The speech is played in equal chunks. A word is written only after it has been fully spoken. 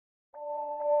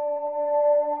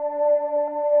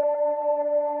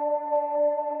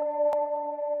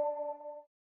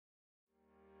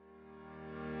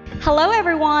Hello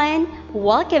everyone!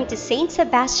 Welcome to St.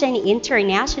 Sebastian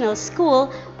International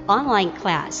School online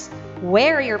class,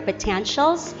 where your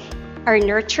potentials are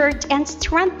nurtured and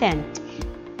strengthened.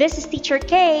 This is Teacher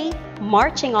K,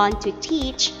 marching on to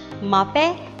teach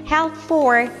MAPEH Health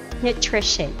for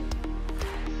Nutrition.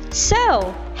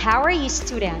 So, how are you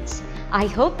students? I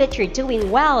hope that you're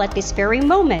doing well at this very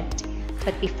moment.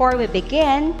 But before we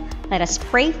begin, let us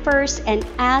pray first and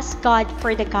ask God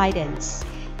for the guidance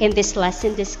in this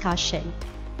lesson discussion.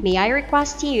 May I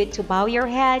request you to bow your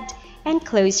head and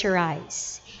close your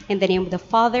eyes. In the name of the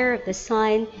Father, of the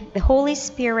Son, the Holy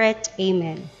Spirit,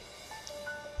 Amen.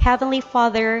 Heavenly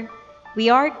Father,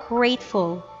 we are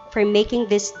grateful for making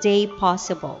this day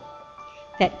possible,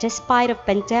 that despite of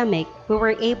pandemic, we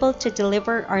were able to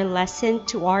deliver our lesson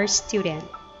to our student.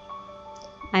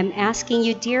 I'm asking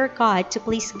you, dear God, to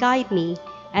please guide me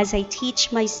as I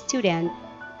teach my student,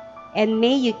 and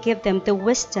may you give them the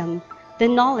wisdom, the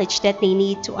knowledge that they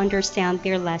need to understand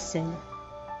their lesson.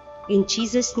 In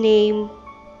Jesus' name,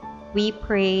 we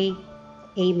pray,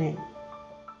 Amen.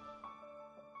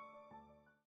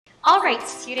 All right,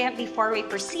 student, before we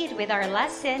proceed with our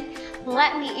lesson,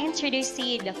 let me introduce to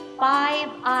you the 5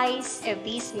 I's of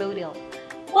this module.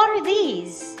 What are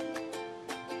these?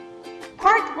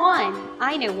 Part 1,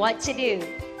 I know what to do.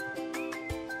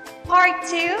 Part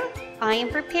 2, I am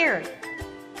prepared.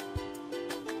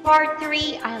 Part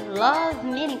 3, I love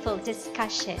meaningful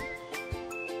discussion.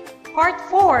 Part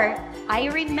 4, I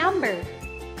remember.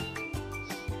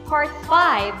 Part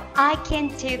 5, I can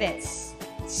do this.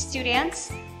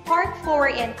 Students, Part 4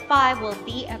 and 5 will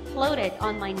be uploaded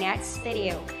on my next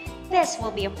video. This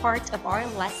will be a part of our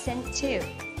lesson 2.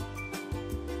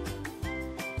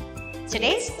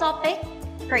 Today's topic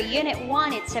for Unit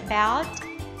 1, it's about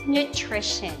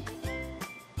nutrition.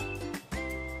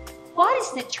 What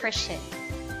is nutrition?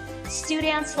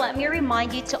 Students, let me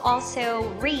remind you to also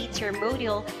read your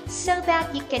module so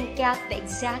that you can get the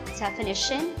exact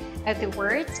definition of the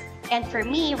words. And for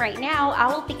me, right now, I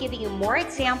will be giving you more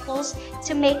examples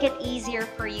to make it easier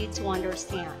for you to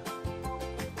understand.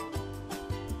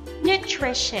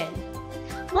 Nutrition.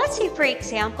 Let's say, for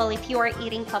example, if you are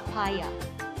eating papaya.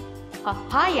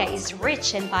 Papaya is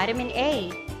rich in vitamin A.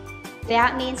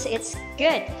 That means it's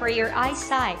good for your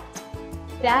eyesight.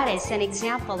 That is an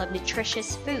example of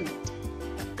nutritious food,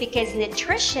 because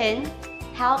nutrition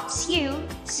helps you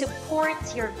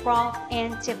support your growth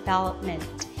and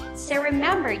development. So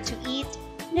remember to eat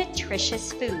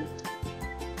nutritious food.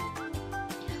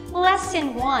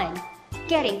 Lesson 1,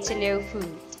 getting to know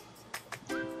food.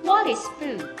 What is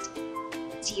food?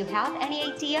 Do you have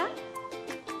any idea?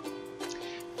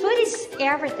 Food is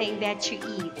everything that you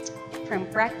eat, from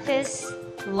breakfast,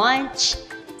 lunch,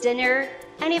 dinner,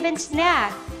 and even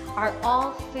snack are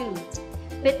all food.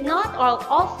 But not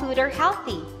all food are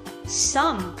healthy.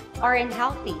 Some are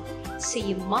unhealthy, so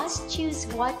you must choose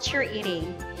what you're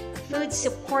eating. Food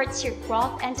supports your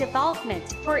growth and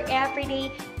development for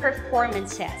everyday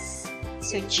performances,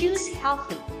 so choose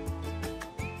healthy.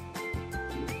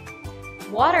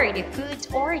 What are the food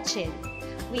origin?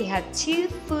 We have 2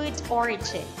 food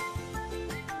origin.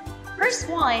 First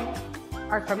one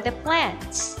are from the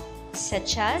plants,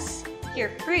 such as your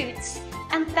fruits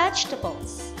and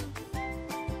vegetables.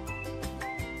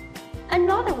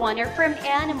 Another one are from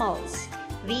animals.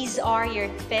 These are your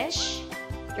fish,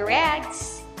 your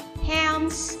eggs,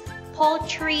 hams,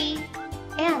 poultry,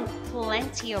 and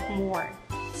plenty of more.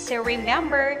 So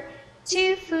remember,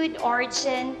 2 food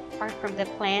origin are from the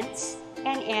plants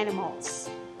and animals.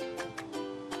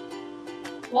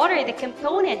 What are the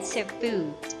components of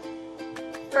food?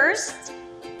 First,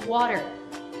 water.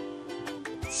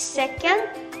 Second,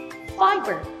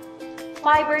 fiber.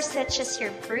 Fibers such as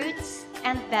your fruits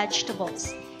and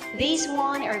vegetables. These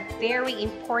one are very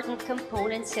important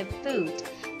components of food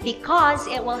because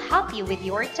it will help you with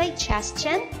your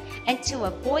digestion and to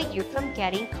avoid you from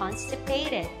getting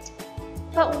constipated.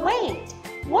 But wait,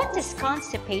 what does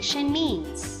constipation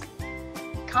means?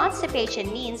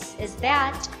 Constipation means is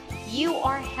that you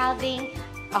are having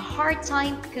a hard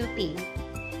time pooping.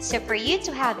 So for you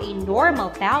to have a normal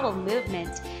bowel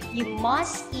movement, you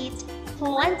must eat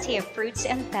plenty of fruits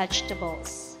and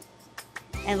vegetables.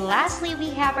 And lastly, we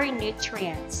have our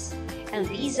nutrients. And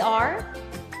these are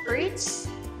fruits,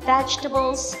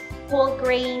 vegetables, whole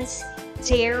grains,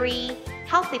 dairy,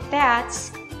 healthy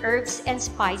fats, herbs, and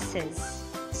spices.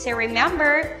 So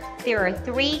remember, there are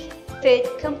 3 food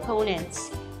components: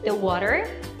 the water,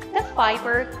 the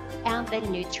fiber, and the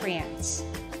nutrients.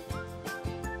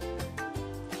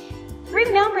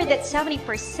 Remember that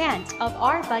 70% of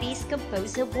our body is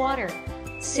composed of water,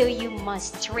 so you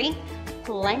must drink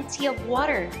plenty of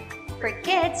water. For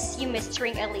kids, you must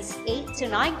drink at least 8 to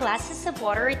 9 glasses of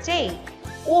water a day,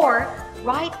 or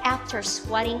right after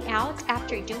sweating out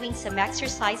after doing some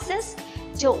exercises.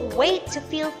 Don't wait to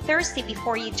feel thirsty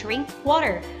before you drink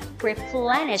water.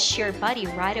 Replenish your body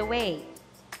right away.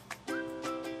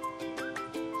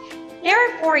 There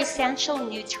are 4 essential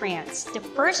nutrients. The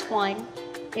first one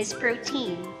is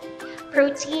protein.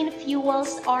 Protein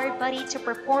fuels our body to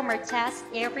perform our tasks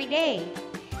every day.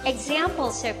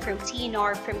 Examples of protein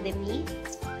are from the meat,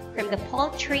 from the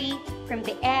poultry, from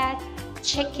the egg,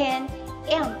 chicken,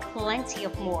 and plenty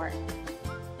of more.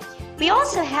 We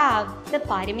also have the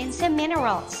vitamins and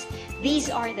minerals. These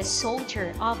are the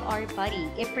soldier of our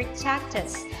body. It protects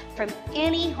us from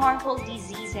any harmful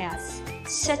diseases,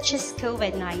 such as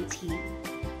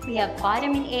COVID-19. We have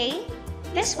vitamin A.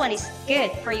 This one is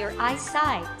good for your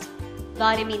eyesight.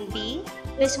 Vitamin B.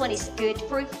 This one is good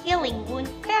for healing wound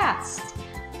fast.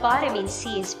 Vitamin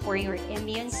C is for your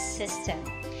immune system.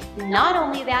 Not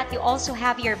only that, you also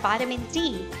have your vitamin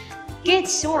D. Good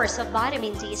source of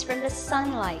vitamin D is from the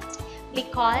sunlight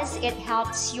because it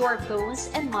helps your bones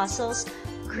and muscles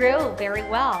grow very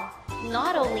well.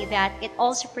 Not only that, it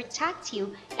also protects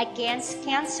you against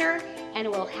cancer and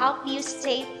will help you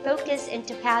stay focused and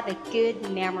to have a good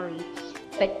memory.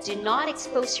 But do not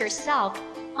expose yourself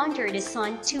under the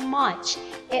sun too much.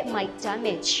 It might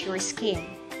damage your skin.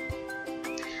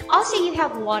 Also, you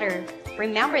have water.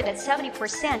 Remember that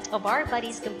 70% of our body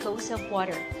is composed of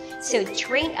water. So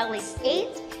drink at least 8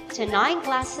 to 9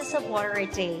 glasses of water a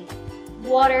day.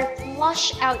 Water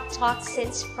flushes out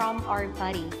toxins from our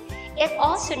body. It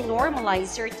also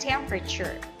normalizes your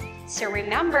temperature. So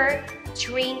remember,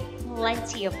 drink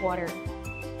plenty of water.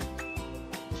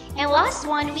 And last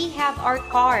one, we have our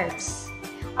carbs.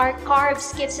 Our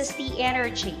carbs gives us the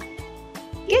energy.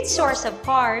 Good source of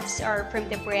carbs are from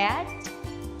the bread,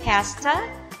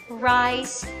 pasta,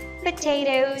 rice,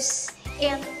 potatoes,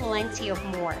 and plenty of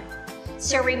more.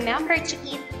 So remember to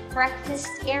eat breakfast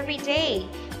every day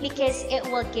because it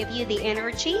will give you the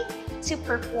energy to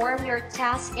perform your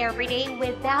tasks every day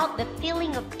without the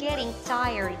feeling of getting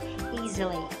tired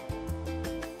easily.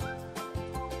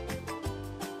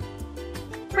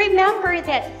 Remember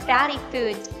that fatty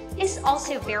food is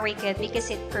also very good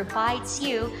because it provides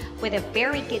you with a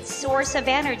very good source of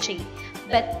energy.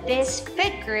 But this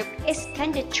food group is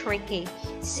kind of tricky,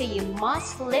 so you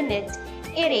must limit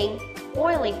eating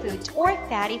oily food or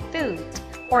fatty food,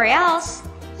 or else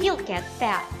you'll get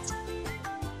fat.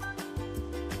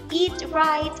 Eat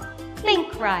right,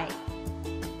 think right.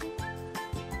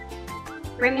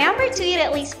 Remember to eat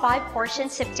at least 5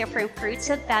 portions of different fruits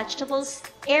and vegetables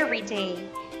every day.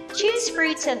 Choose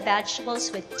fruits and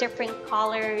vegetables with different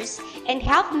colors and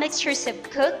have mixtures of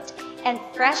cooked and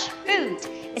fresh food.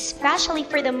 Especially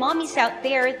for the mommies out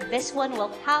there, this one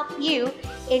will help you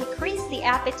increase the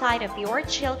appetite of your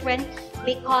children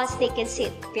because they can see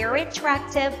it very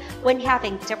attractive when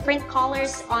having different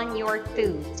colors on your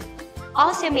food.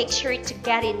 Also, make sure to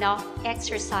get enough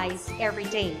exercise every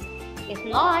day. If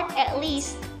not, at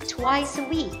least twice a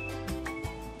week.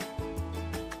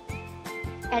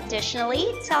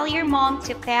 Additionally, tell your mom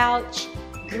to poach,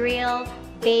 grill,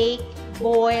 bake,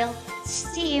 boil,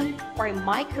 steam, or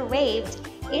microwave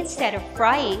instead of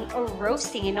frying or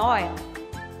roasting in oil.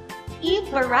 Eat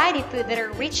variety food that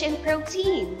are rich in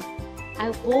protein.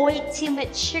 Avoid too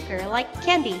much sugar like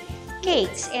candy,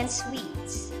 cakes, and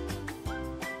sweets.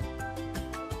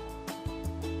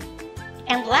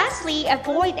 And lastly,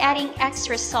 avoid adding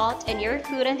extra salt in your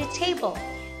food on the table.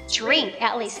 Drink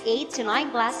at least 8 to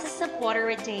 9 glasses of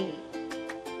water a day.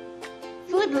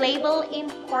 Food label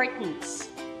importance.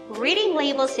 Reading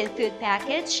labels in food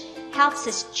package helps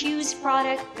us choose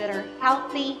products that are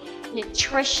healthy,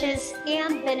 nutritious,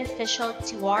 and beneficial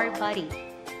to our body.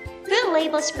 Food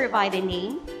labels provide a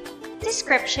name,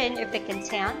 description of the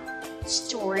content,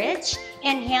 storage,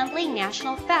 and handling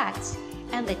national facts,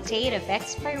 and the date of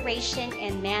expiration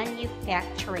and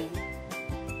manufacturing.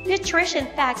 Nutrition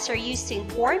facts are used to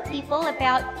inform people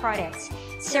about products.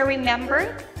 So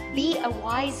remember, be a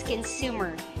wise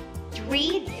consumer.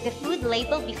 Read the food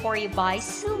label before you buy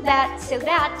so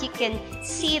that you can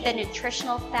see the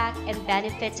nutritional fact and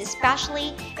benefits,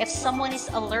 especially if someone is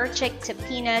allergic to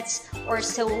peanuts or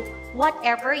so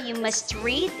whatever. You must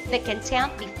read the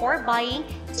content before buying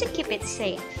to keep it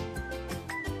safe.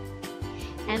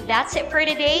 And that's it for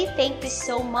today. Thank you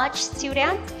so much,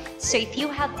 student. So if you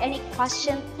have any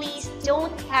question, please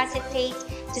don't hesitate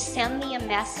to send me a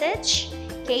message.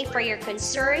 Okay, for your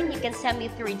concern, you can send me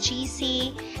through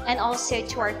GC and also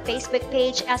to our Facebook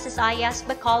page, SSIS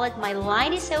Bacolod. My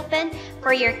line is open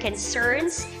for your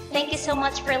concerns. Thank you so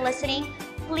much for listening.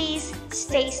 Please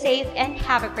stay safe and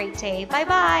have a great day.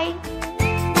 Bye-bye.